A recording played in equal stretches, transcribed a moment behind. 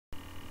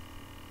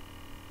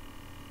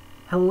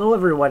Hello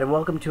everyone and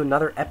welcome to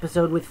another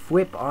episode with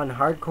Fwip on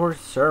Hardcore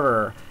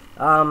Server.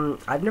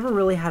 I've never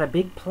really had a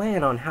big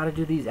plan on how to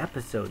do these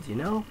episodes, you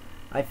know?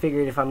 I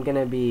figured if I'm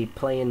gonna be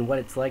playing what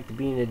it's like to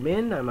be an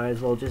admin, I might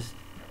as well just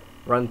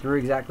run through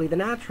exactly the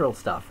natural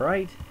stuff,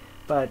 right?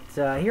 But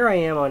here I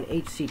am on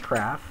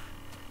HC-Craft,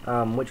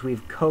 which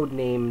we've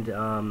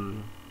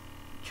codenamed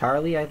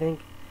Charlie, I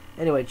think.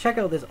 Anyway, check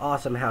out this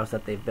awesome house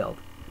that they've built.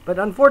 But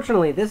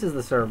unfortunately, this is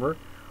the server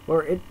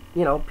where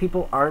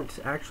people aren't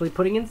actually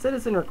putting in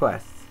citizen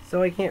requests,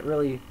 so I can't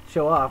really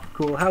show off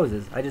cool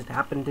houses. I just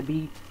happen to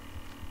be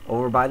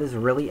over by this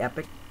really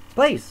epic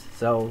place,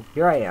 so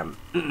here I am.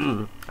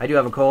 I do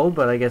have a cold,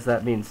 but I guess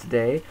that means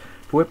today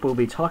Fwip will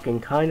be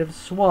talking kind of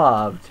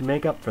suave to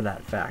make up for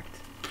that fact.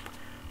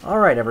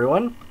 Alright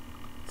everyone,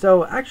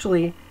 so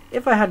actually,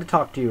 if I had to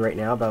talk to you right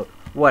now about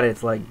what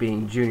it's like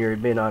being junior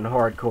admin on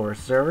Hardcore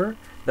Server,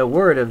 the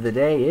word of the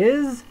day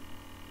is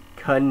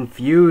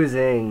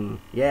confusing.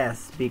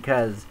 Yes,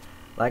 because,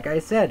 like I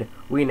said,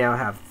 we now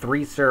have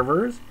 3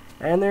 servers,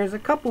 and there's a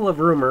couple of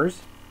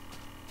rumors.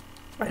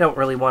 I don't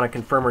really want to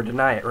confirm or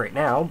deny it right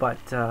now,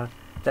 but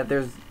that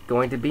there's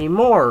going to be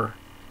more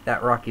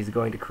that Rocky's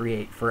going to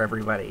create for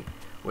everybody,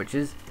 which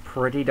is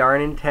pretty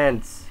darn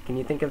intense. Can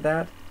you think of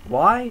that?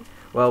 Why?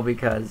 Well,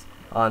 because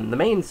on the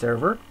main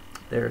server,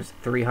 there's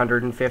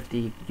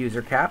 350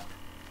 user cap,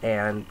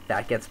 and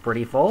that gets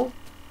pretty full.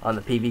 On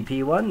the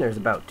PvP one, there's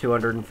about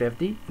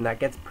 250, and that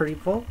gets pretty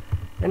full.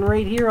 And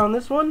right here on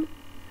this one,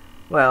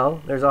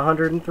 well, there's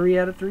 103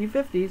 out of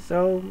 350,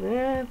 so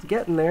it's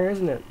getting there,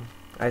 isn't it?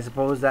 I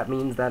suppose that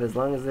means that as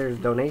long as there's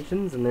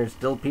donations and there's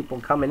still people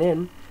coming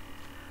in,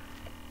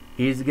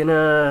 he's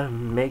gonna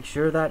make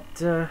sure that,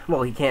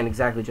 well, he can't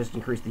exactly just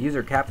increase the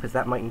user cap, because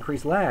that might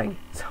increase lag,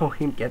 so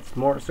he gets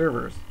more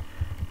servers.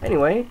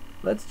 Anyway,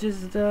 let's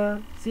just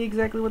see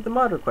exactly what the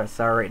mod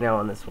requests are right now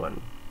on this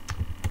one.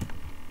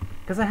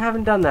 Because I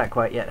haven't done that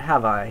quite yet,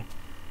 have I?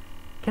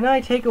 Can I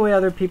take away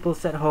other people's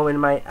set home in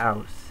my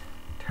house?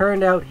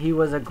 Turned out he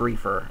was a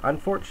griefer.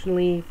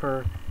 Unfortunately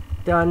for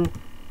Done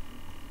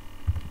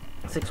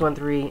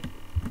 613,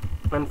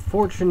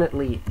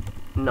 unfortunately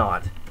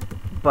not.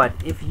 But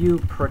if you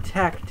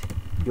protect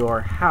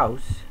your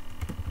house,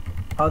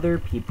 other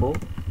people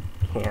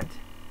can't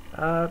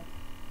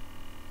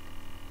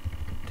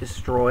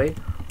destroy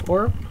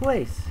or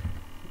place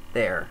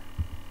there.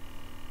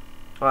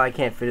 Well, I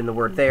can't fit in the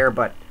word there,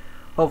 but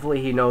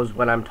hopefully he knows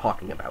what I'm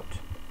talking about.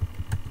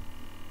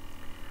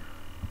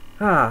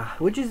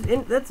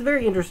 That's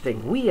very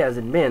interesting. We as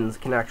admins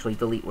can actually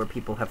delete where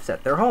people have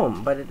set their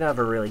home, but it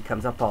never really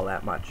comes up all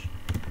that much.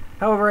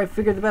 However, I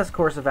figured the best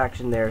course of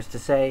action there is to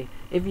say,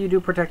 if you do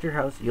protect your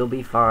house, you'll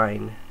be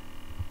fine.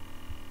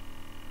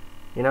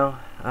 You know,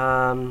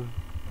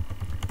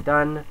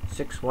 Done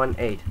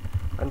 618.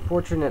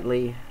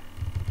 Unfortunately,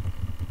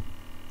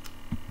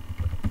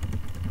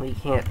 we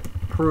can't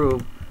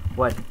prove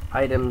what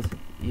items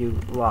you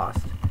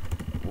lost.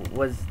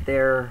 Was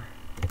there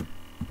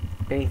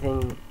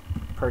anything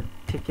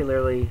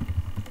particularly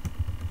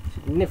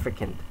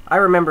significant? I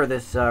remember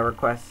this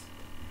request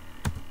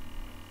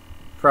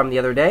from the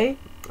other day.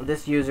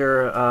 This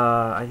user,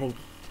 I think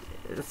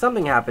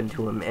something happened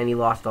to him and he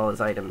lost all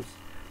his items.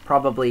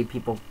 Probably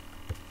people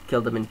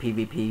killed him in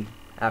PvP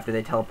after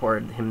they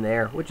teleported him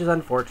there, which is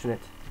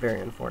unfortunate, very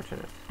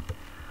unfortunate.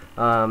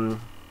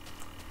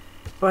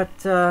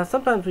 But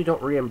sometimes we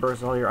don't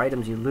reimburse all your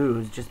items you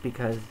lose just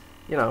because,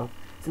 you know,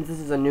 since this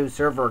is a new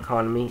server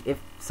economy,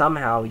 if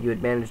somehow you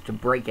had managed to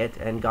break it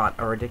and got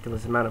a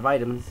ridiculous amount of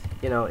items,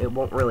 you know, it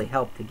won't really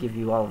help to give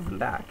you all of them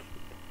back.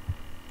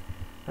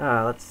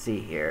 Let's see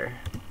here.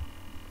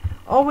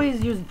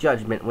 Always use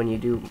judgment when you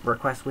do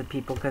requests with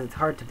people, because it's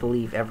hard to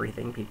believe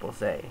everything people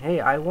say. Hey,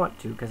 I want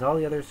to, because all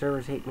the other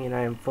servers hate me and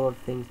I am full of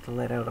things to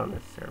let out on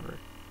this server.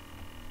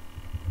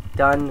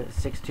 Done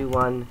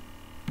 621.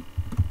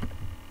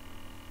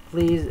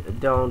 Please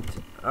don't...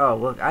 Oh,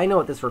 look, I know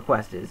what this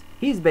request is.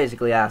 He's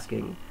basically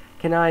asking,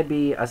 can I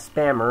be a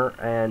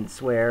spammer and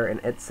swear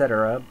and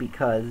etc.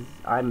 because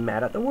I'm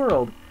mad at the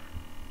world?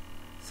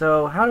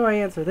 So, how do I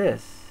answer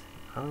this?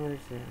 I'm going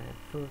to say I have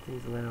full of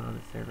things to let out on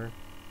the server.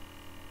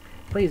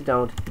 Please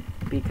don't,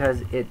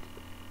 because it...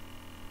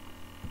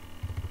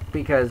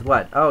 Because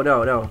what? Oh,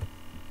 no.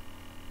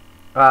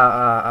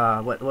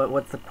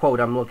 What's the quote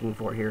I'm looking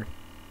for here?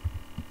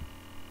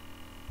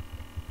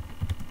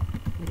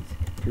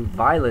 To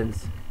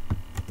violence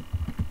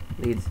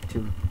leads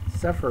to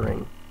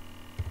suffering.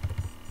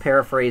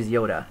 Paraphrase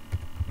Yoda.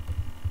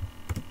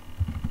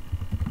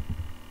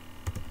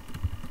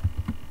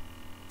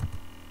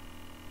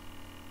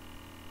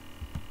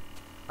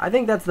 I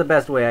think that's the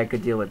best way I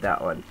could deal with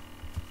that one.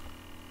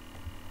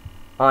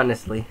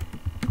 Honestly.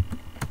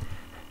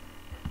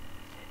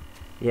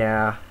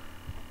 Yeah.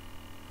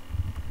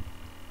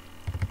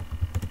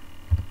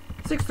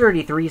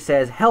 633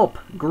 says, help,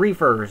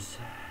 griefers.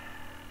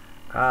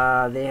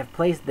 They have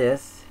placed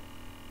this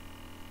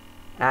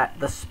at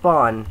the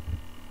spawn.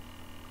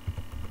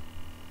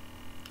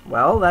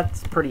 Well,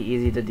 that's pretty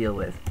easy to deal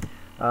with.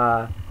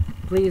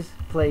 Please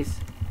place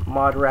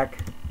modrec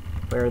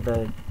where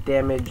the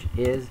damage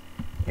is,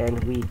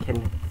 and we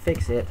can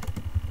fix it,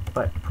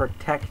 but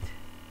protect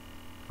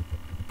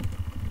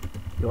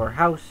your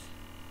house,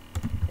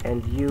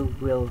 and you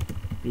will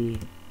be...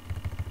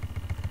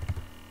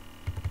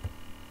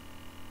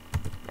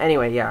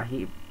 Anyway, yeah,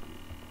 he...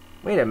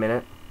 Wait a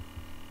minute.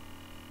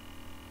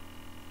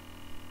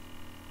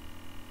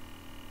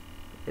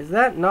 Is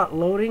that not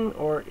loading,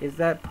 or is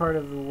that part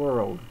of the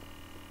world?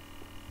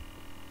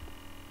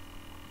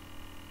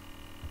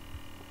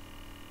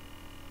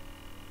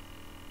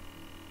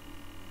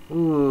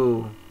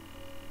 Ooh.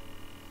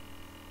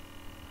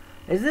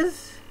 Is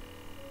this...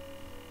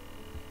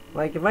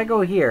 Like, if I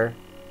go here...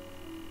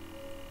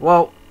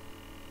 Whoa.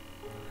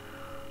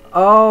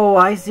 Oh,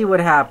 I see what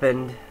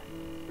happened.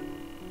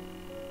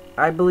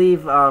 I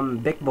believe,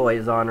 Big Boy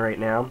is on right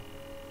now.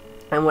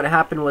 And what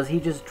happened was he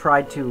just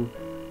tried to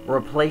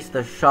replace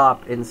the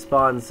shop in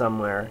spawn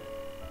somewhere.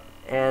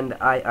 And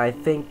I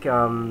think,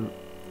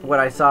 what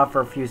I saw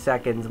for a few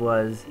seconds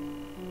was...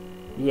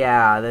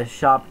 Yeah, the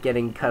shop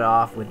getting cut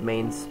off with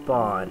main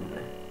spawn.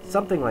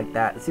 Something like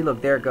that. See,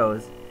 look, there it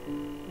goes.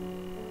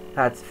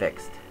 That's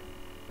fixed.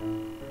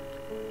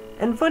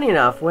 And funny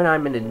enough, when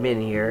I'm an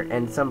admin here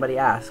and somebody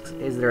asks,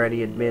 is there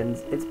any admins,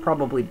 it's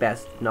probably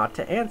best not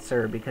to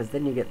answer, because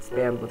then you get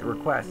spammed with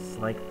requests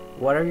like,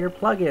 what are your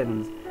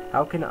plugins?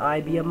 How can I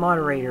be a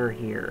moderator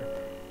here?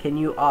 Can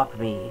you op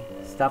me?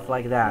 Stuff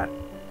like that.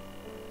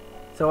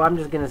 So I'm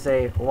just gonna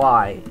say,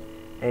 why?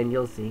 And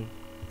you'll see.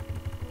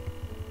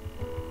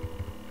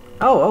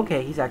 Oh,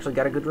 okay, he's actually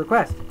got a good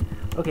request.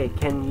 Okay,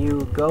 can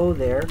you go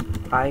there?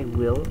 I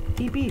will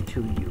TP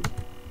to you.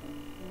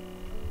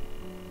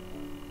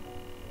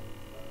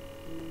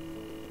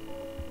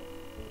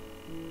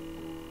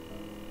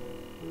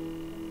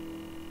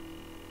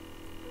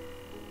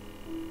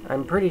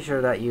 I'm pretty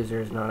sure that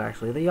user is not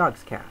actually the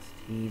Yogscast.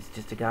 He's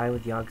just a guy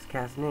with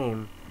Yogscast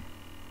name.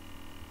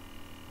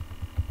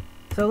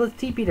 So let's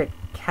TP to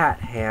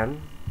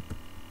Cathan.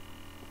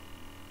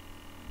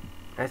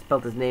 I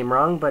spelled his name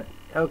wrong, but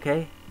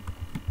okay.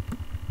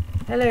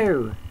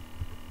 Hello!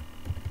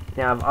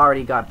 Now I've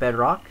already got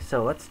Bedrock,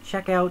 so let's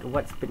check out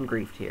what's been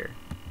griefed here.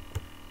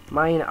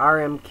 Mine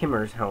RM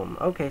Kimmer's home.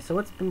 Okay, so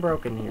what's been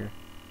broken here?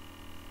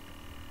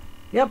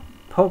 Yep,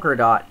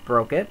 Polkadot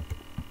broke it.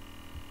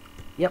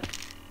 Yep.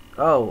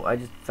 Oh, I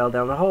just fell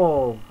down the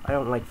hole. I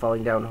don't like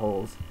falling down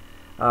holes.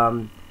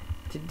 To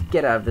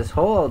get out of this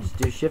hole, I'll just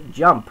do shift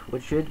jump,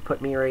 which should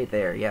put me right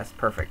there. Yes,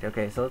 perfect.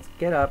 Okay, so let's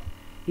get up.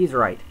 He's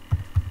right.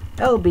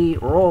 LB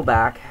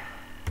rollback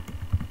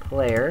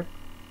player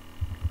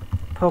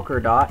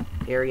Polkadot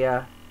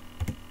area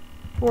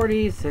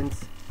 40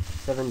 since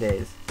 7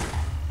 days.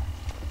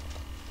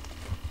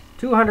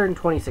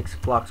 226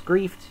 blocks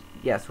griefed.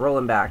 Yes,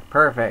 rolling back.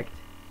 Perfect.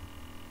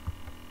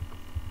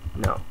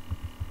 No.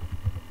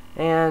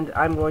 And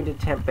I'm going to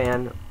temp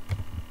ban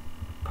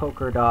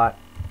Polkadot,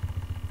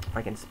 if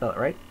I can spell it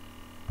right.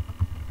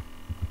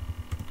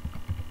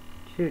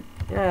 3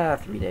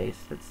 days.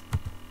 That's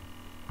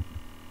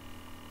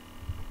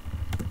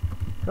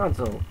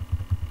console.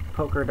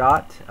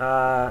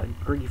 Polkadot,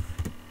 grief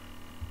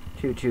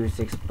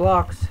 226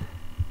 blocks.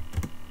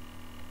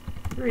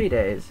 3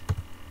 days.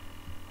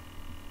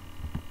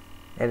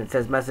 And it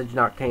says message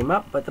not came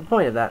up, but the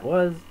point of that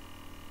was,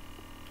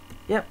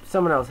 yep,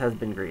 someone else has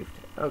been griefed.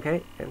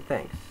 Okay, and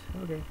thanks.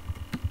 Okay.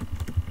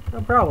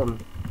 No problem.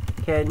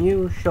 Can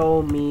you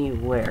show me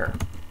where?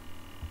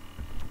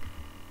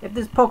 If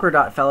this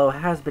Polkadot fellow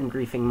has been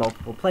griefing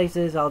multiple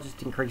places, I'll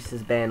just increase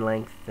his ban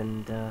length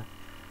and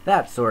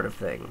that sort of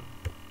thing.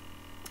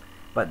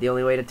 But the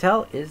only way to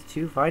tell is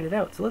to find it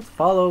out. So let's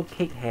follow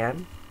Kate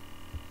Han.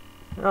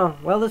 Oh,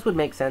 well, this would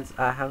make sense.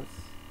 A house.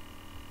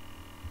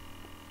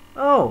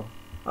 Oh,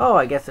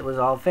 I guess it was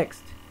all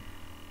fixed.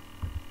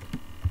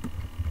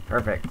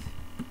 Perfect.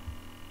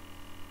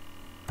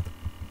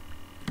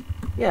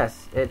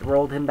 Yes, it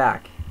rolled him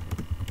back.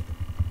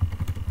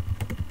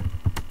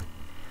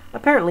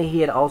 Apparently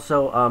he had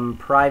also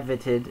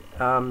privated,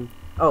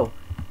 oh,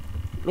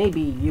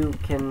 maybe you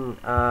can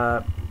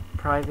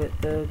private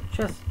the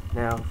chest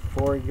now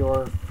for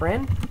your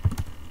friend?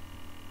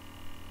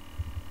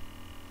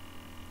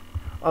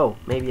 Oh,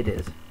 maybe it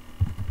is.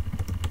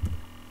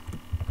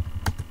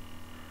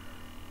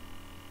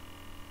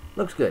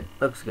 Looks good,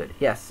 looks good.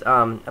 Yes,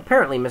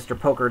 apparently Mr.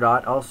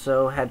 Polkadot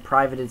also had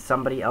privated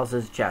somebody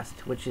else's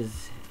chest, which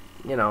is,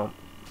 you know,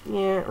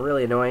 yeah,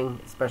 really annoying,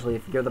 especially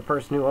if you're the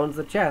person who owns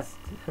the chest.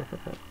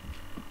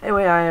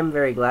 Anyway, I am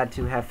very glad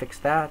to have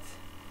fixed that.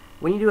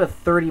 When you do a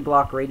 30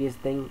 block radius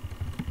thing,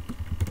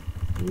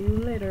 see you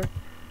later.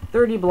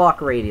 30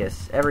 block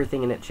radius,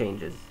 everything in it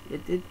changes.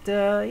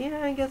 Yeah,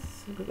 I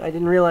guess I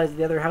didn't realize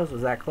the other house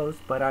was that close,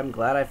 but I'm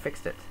glad I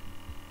fixed it.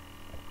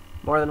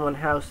 More than one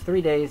house,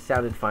 3 days,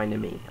 sounded fine to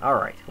me.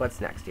 Alright,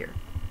 what's next here?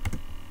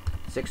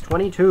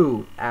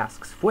 622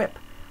 asks Fwip.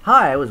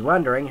 Hi, I was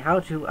wondering, how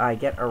do I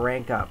get a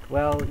rank up?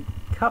 Well,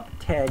 Cup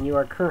 10, you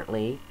are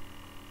currently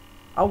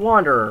a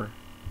Wanderer.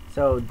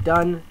 So,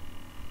 done.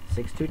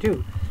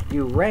 622.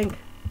 You rank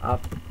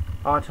up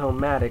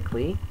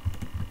automatically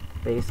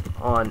based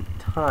on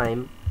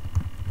time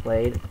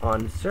played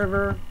on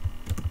server,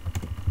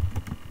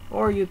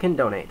 or you can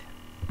donate.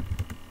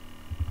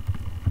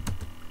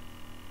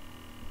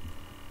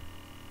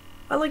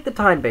 I like the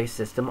time-based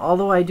system,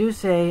 although I do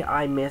say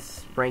I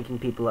miss ranking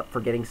people up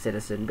for getting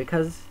citizen,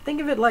 because think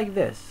of it like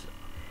this.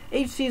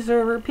 HC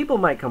server, people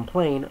might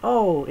complain,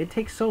 oh, it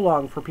takes so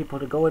long for people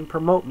to go and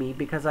promote me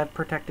because I've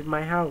protected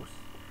my house.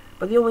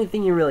 But the only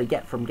thing you really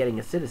get from getting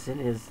a citizen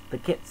is the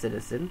kit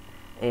citizen,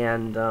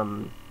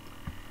 and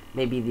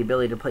maybe the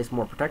ability to place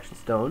more protection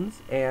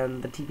stones,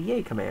 and the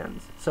TBA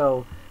commands.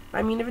 So,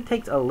 I mean, if it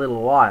takes a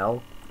little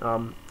while,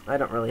 I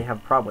don't really have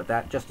a problem with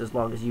that, just as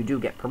long as you do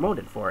get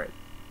promoted for it.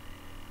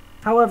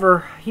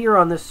 However, here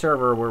on this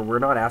server where we're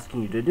not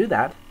asking you to do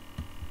that,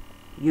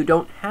 you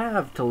don't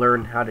have to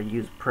learn how to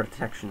use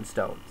protection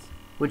stones,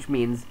 which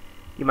means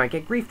you might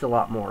get griefed a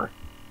lot more.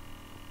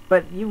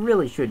 But you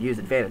really should use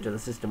advantage of the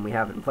system we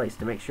have in place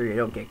to make sure you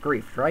don't get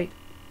griefed, right?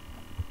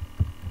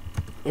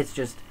 It's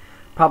just,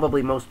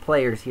 probably most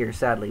players here,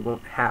 sadly,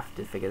 won't have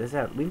to figure this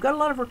out. We've got a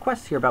lot of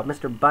requests here about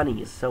Mr.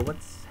 Bunnies, so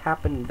what's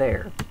happened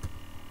there?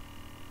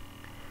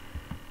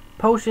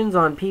 Potions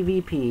on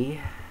PvP.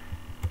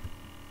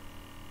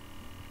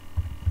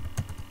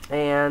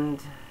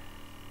 And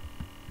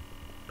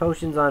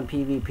potions on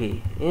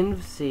PvP.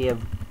 Infancy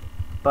of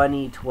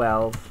Bunny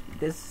 12.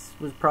 This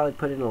was probably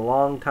put in a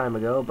long time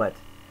ago, but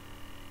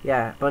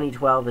yeah, Bunny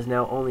 12 is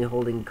now only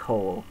holding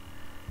coal.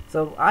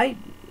 So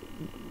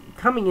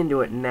coming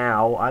into it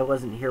now, I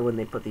wasn't here when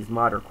they put these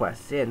mod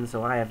requests in,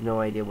 so I have no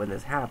idea when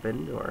this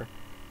happened, or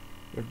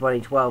if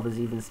Bunny 12 is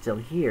even still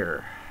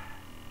here.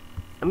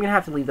 I'm going to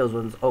have to leave those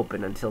ones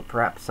open until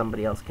perhaps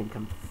somebody else can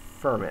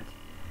confirm it.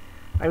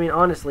 I mean,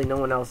 honestly, no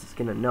one else is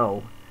going to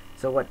know,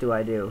 so what do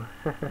I do?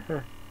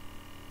 I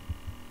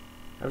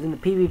was in the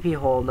PvP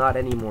hole, not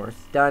anymore.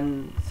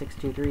 Stun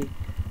 623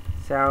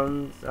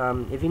 sounds.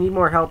 If you need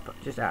more help,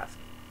 just ask.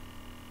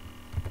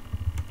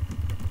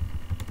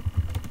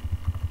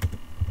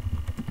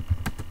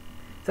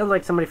 Sounds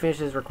like somebody finished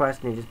his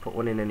request and he just put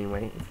one in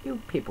anyway. If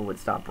you people would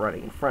stop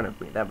running in front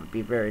of me, that would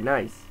be very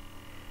nice.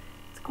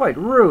 It's quite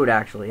rude,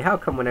 actually. How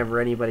come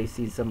whenever anybody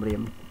sees somebody,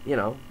 you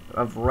know,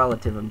 of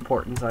relative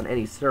importance on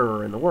any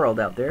server in the world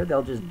out there,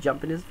 they'll just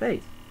jump in his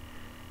face?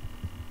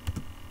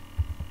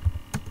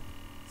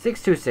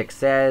 626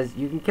 says,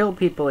 you can kill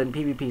people in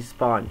PvP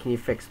spawn. Can you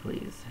fix,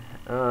 please?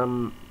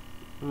 Good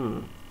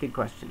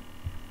question.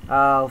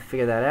 I'll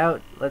figure that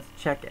out. Let's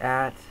check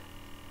at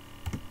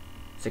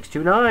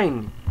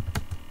 629.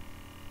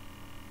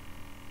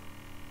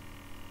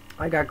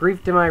 I got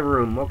griefed in my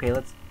room. Okay,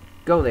 let's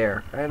go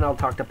there, and I'll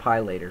talk to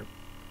Pi later.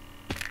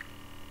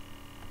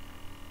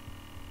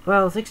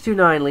 Well,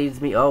 629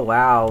 leads me... Oh,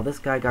 wow, this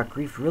guy got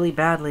griefed really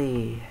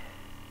badly.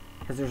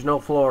 Because there's no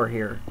floor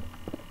here.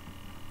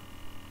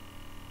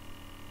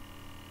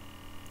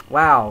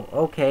 Wow,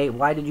 okay,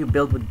 why did you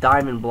build with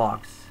diamond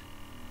blocks?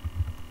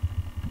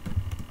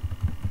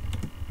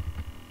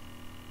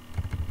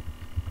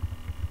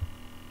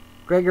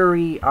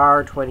 Gregory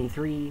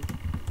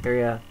R23,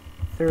 area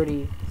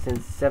 30,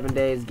 since 7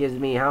 days, gives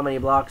me how many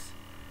blocks?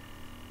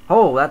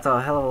 Oh, that's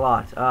a hell of a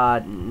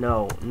lot.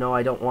 No,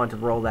 I don't want to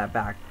roll that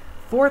back.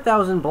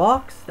 4,000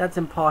 blocks? That's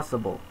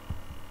impossible.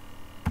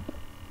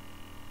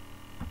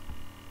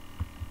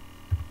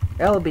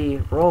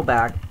 LB,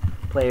 rollback,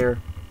 player,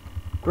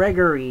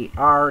 Gregory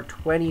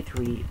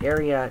R23,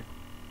 area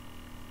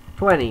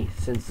 20,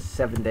 since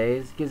 7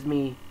 days, gives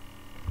me...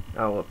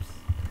 Oh, whoops.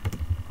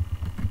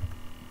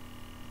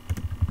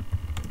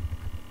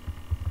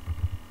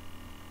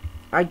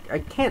 I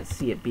can't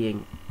see it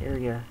being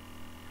area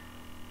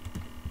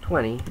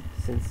 20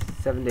 since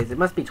 7 days. It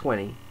must be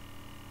 20.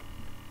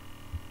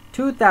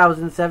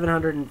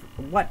 2,700 and...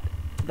 What?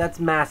 That's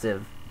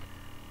massive.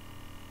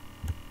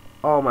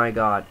 Oh my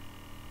god.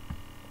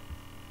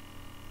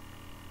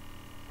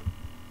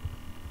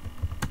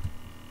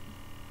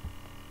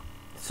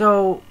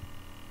 So,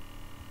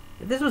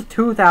 if this was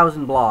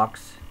 2,000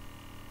 blocks,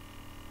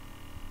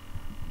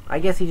 I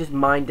guess he just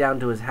mined down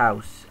to his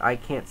house. I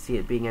can't see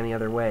it being any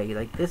other way.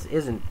 Like, this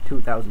isn't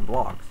 2,000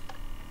 blocks.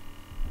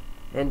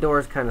 And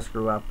doors kind of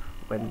screw up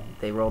when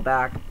they roll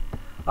back.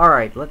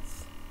 Alright,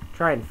 let's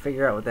try and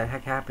figure out what the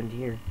heck happened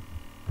here.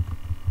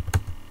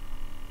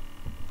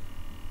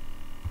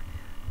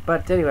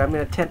 But anyway, I'm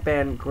going to temp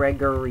ban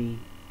Gregory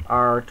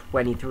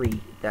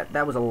R23.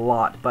 That was a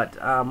lot, but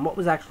what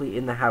was actually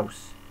in the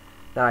house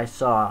that I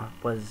saw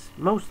was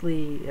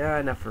mostly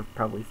enough for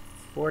probably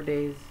 4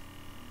 days.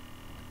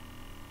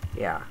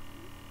 Yeah.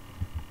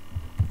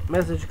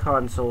 Message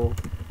console.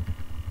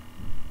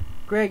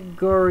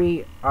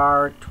 Gregory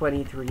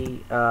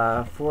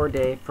R23, 4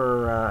 day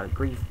for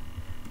grief.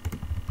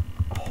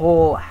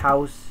 Whole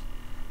house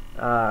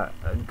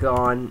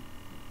gone,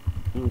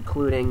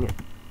 including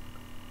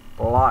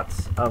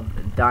lots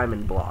of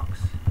diamond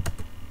blocks.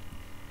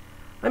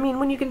 I mean,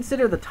 when you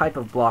consider the type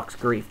of blocks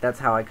grief, that's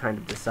how I kind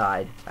of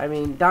decide. I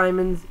mean,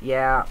 diamonds,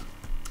 yeah,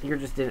 you're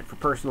just in it for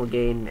personal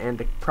gain and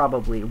to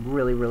probably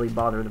really, really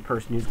bother the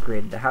person who's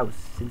created the house,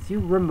 since you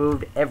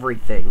removed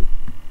everything.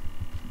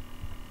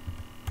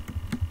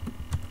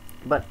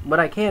 But what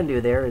I can do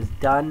there is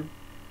done.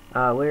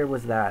 Where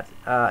was that?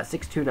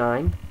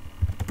 629.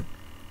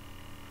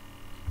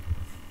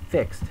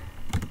 Fixed.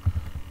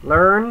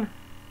 Learn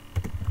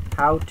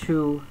how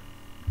to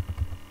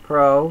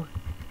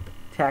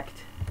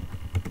protect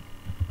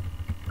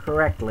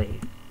correctly.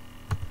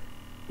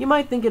 You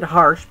might think it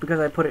harsh because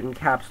I put it in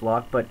caps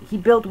lock, but he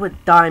built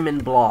with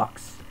diamond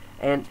blocks,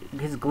 and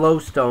his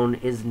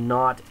glowstone is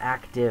not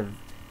active.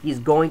 He's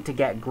going to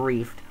get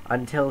griefed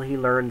until he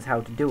learns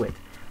how to do it.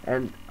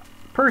 And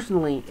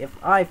personally,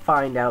 if I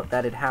find out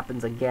that it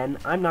happens again,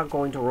 I'm not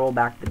going to roll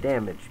back the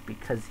damage,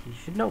 because he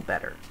should know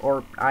better.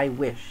 Or I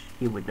wish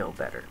he would know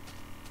better.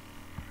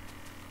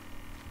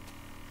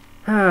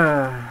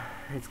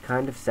 It's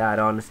kind of sad,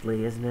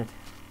 honestly, isn't it?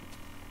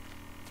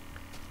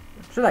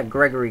 I'm sure that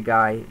Gregory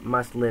guy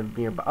must live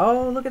nearby.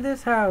 Oh, look at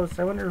this house.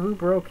 I wonder who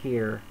broke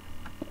here.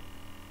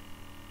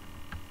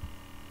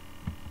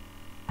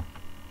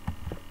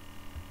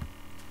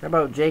 How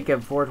about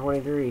Jacob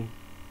 423?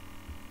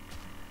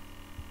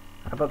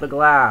 How about the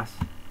glass?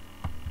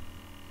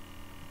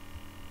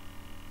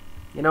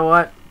 You know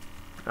what?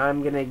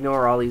 I'm gonna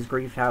ignore all these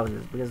grief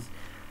houses because,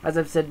 as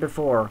I've said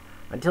before,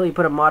 until you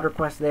put a mod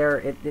request there,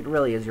 it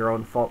really is your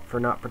own fault for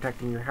not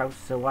protecting your house,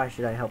 so why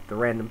should I help the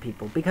random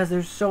people? Because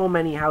there's so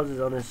many houses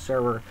on this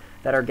server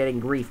that are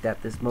getting griefed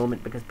at this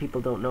moment because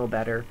people don't know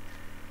better.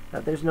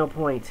 There's no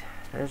point.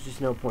 There's just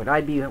no point.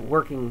 I'd be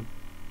working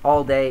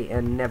all day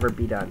and never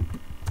be done.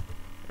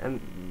 And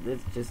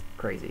it's just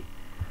crazy.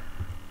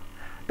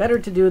 Better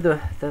to do the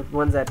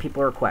ones that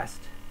people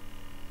request.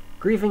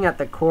 Griefing at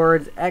the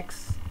chords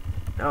X.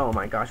 Oh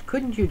my gosh,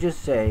 couldn't you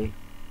just say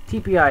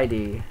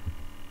TPID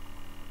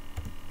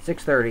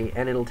 630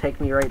 and it'll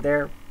take me right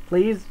there,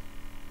 please?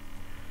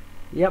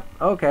 Yep,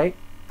 okay.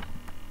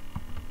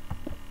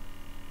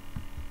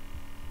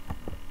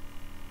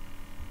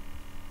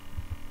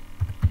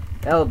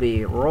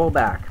 LB,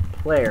 rollback,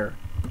 player,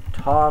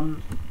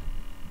 Tom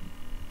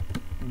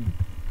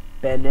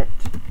Bennett,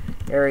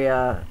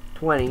 area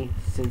 20,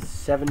 since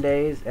 7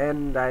 days,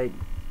 and I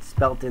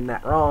spelt in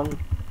that wrong.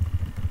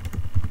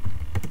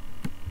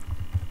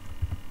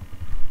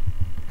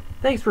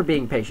 Thanks for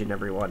being patient,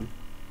 everyone.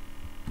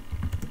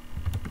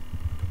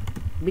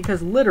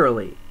 Because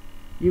literally,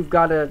 you've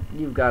gotta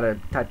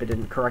type it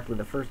in correctly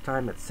the first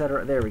time,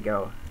 etc. There we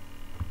go.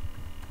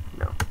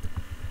 No.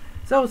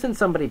 So since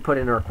somebody put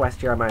in a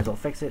request here, I might as well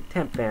fix it.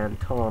 Temp ban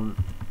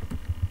Tom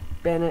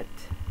Bennett.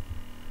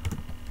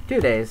 2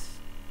 days.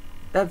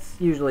 That's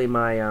usually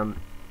my oh,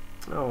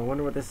 I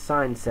wonder what this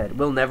sign said.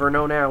 We'll never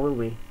know now, will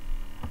we?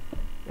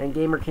 And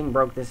Gamer King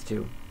broke this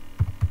too.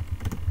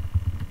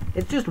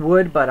 It's just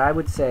wood, but I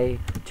would say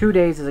 2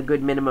 days is a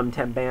good minimum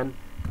temp ban.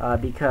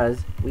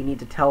 Because we need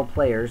to tell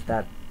players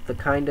that the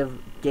kind of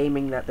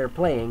gaming that they're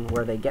playing,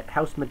 where they get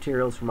house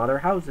materials from other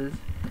houses,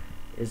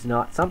 is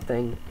not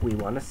something we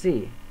want to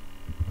see.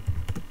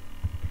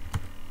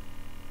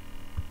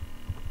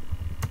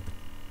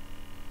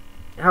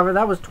 However,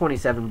 that was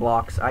 27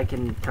 blocks. I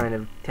can kind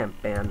of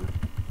temp ban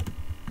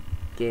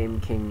Game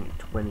King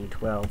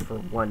 2012 for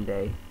 1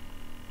 day.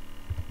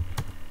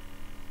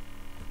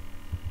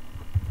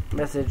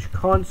 Message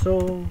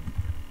console,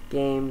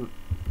 Game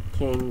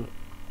King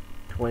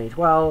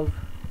 2012,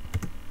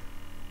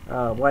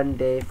 1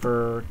 day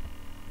for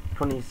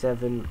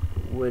 27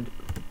 wood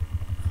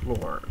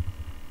floor.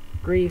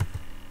 Grief.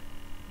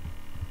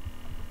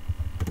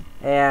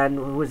 And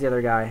who was the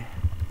other guy?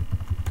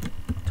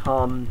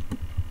 Tom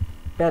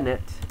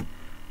Bennett.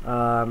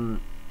 2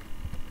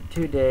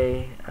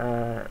 day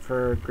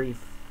for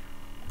grief.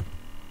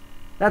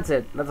 That's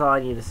it. That's all I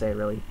need to say,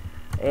 really.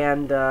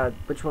 And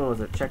which one was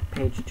it? Check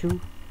page 2?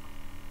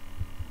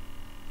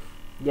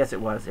 Yes,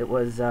 it was. It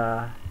was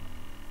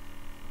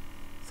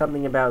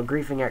something about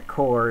griefing at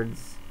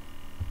chords.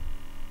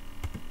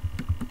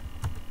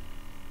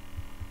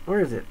 Where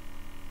is it?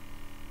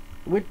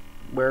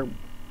 Where?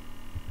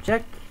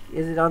 Check.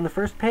 Is it on the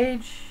first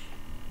page?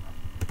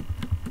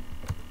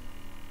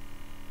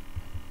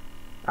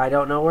 I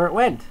don't know where it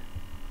went.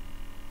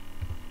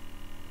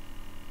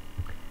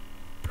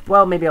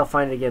 Well, maybe I'll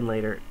find it again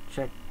later.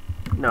 Check.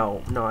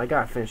 No, I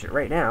gotta finish it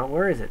right now.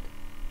 Where is it?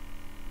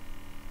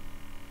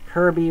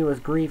 Kirby was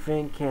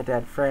griefing, can't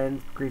add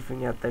friends,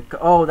 griefing at the...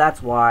 Oh,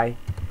 that's why.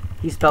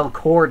 He spelled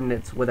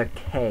coordinates with a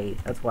K.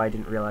 That's why I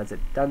didn't realize it.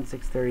 Done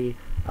 630.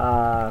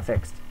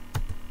 Fixed.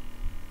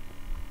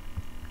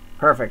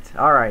 Perfect.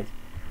 Alright.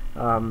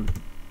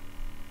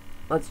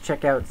 Let's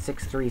check out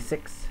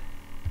 636.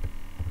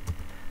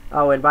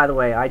 Oh, and by the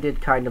way, I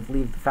did kind of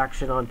leave the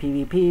faction on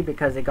PvP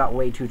because it got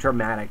way too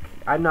dramatic.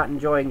 I'm not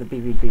enjoying the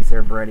PvP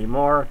server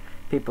anymore.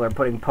 People are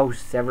putting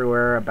posts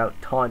everywhere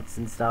about taunts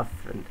and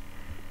stuff, and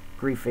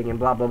griefing and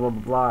blah blah blah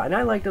blah blah, and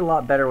I liked it a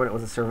lot better when it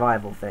was a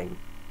survival thing.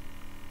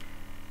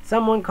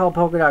 Someone called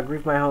Polkadot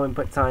griefed my home and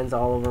put signs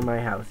all over my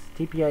house.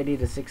 TPID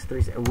to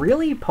 636.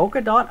 Really?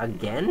 Polkadot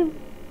again?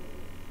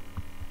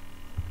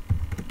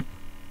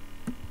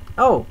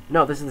 Oh,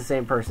 no, this is the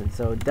same person.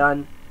 So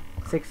done.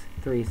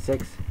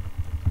 636.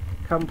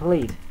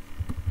 Complete.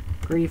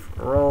 Grief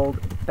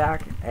rolled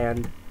back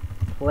and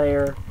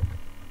player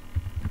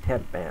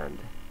temp band.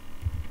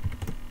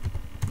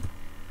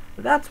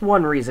 That's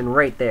one reason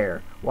right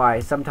there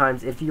why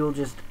sometimes if you'll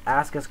just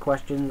ask us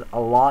questions a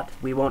lot,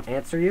 we won't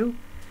answer you.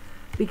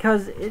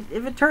 Because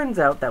if it turns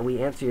out that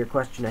we answer your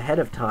question ahead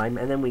of time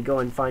and then we go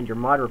and find your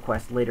mod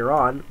request later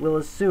on, we'll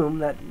assume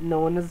that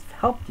no one has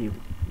helped you,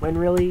 when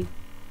really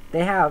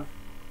they have.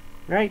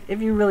 Right?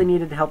 If you really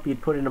needed help,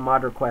 you'd put in a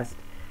mod request,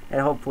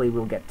 and hopefully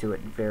we'll get to it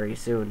very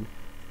soon.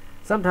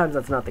 Sometimes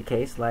that's not the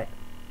case, like...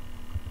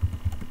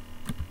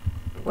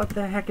 What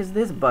the heck is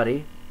this,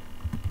 buddy?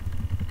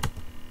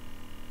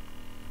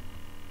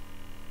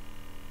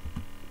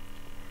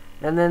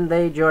 And then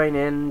they join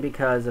in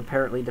because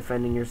apparently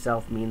defending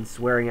yourself means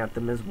swearing at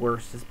them as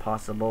worst as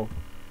possible.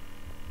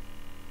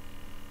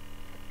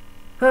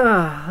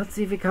 Let's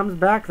see if he comes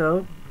back,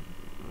 though.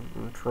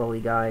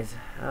 Trolley guys.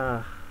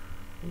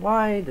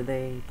 Why do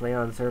they play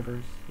on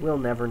servers? We'll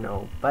never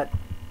know, but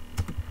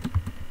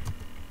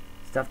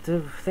stuff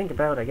to think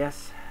about, I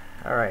guess.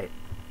 Alright.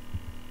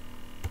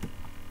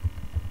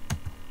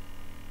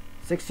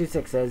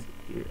 626 says...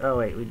 Oh,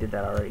 wait, we did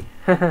that already.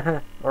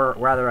 Or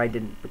rather, I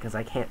didn't, because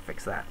I can't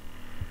fix that.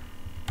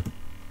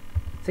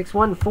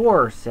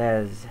 614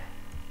 says...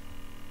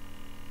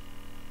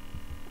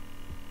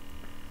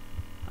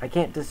 I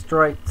can't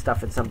destroy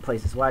stuff in some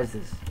places. Why is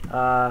this?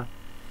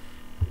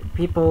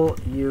 People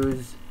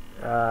use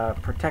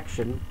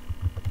protection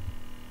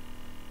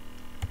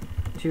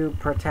to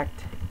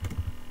protect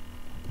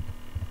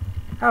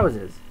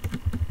houses.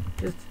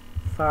 Just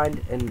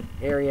find an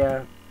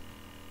area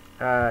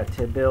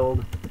to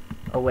build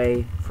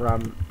away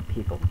from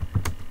people.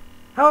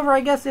 However, I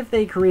guess if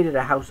they created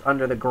a house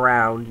under the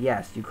ground,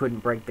 yes, you couldn't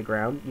break the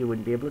ground. You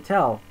wouldn't be able to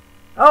tell.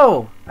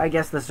 Oh, I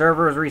guess the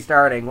server is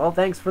restarting. Well,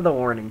 thanks for the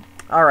warning.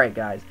 Alright,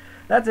 guys.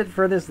 That's it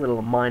for this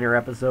little minor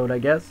episode, I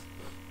guess.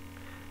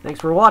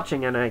 Thanks for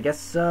watching, and I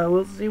guess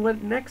we'll see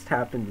what next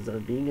happens.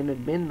 Being an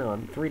admin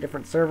on 3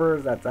 different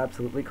servers, that's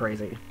absolutely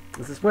crazy.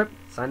 This is Whip,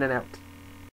 signing out.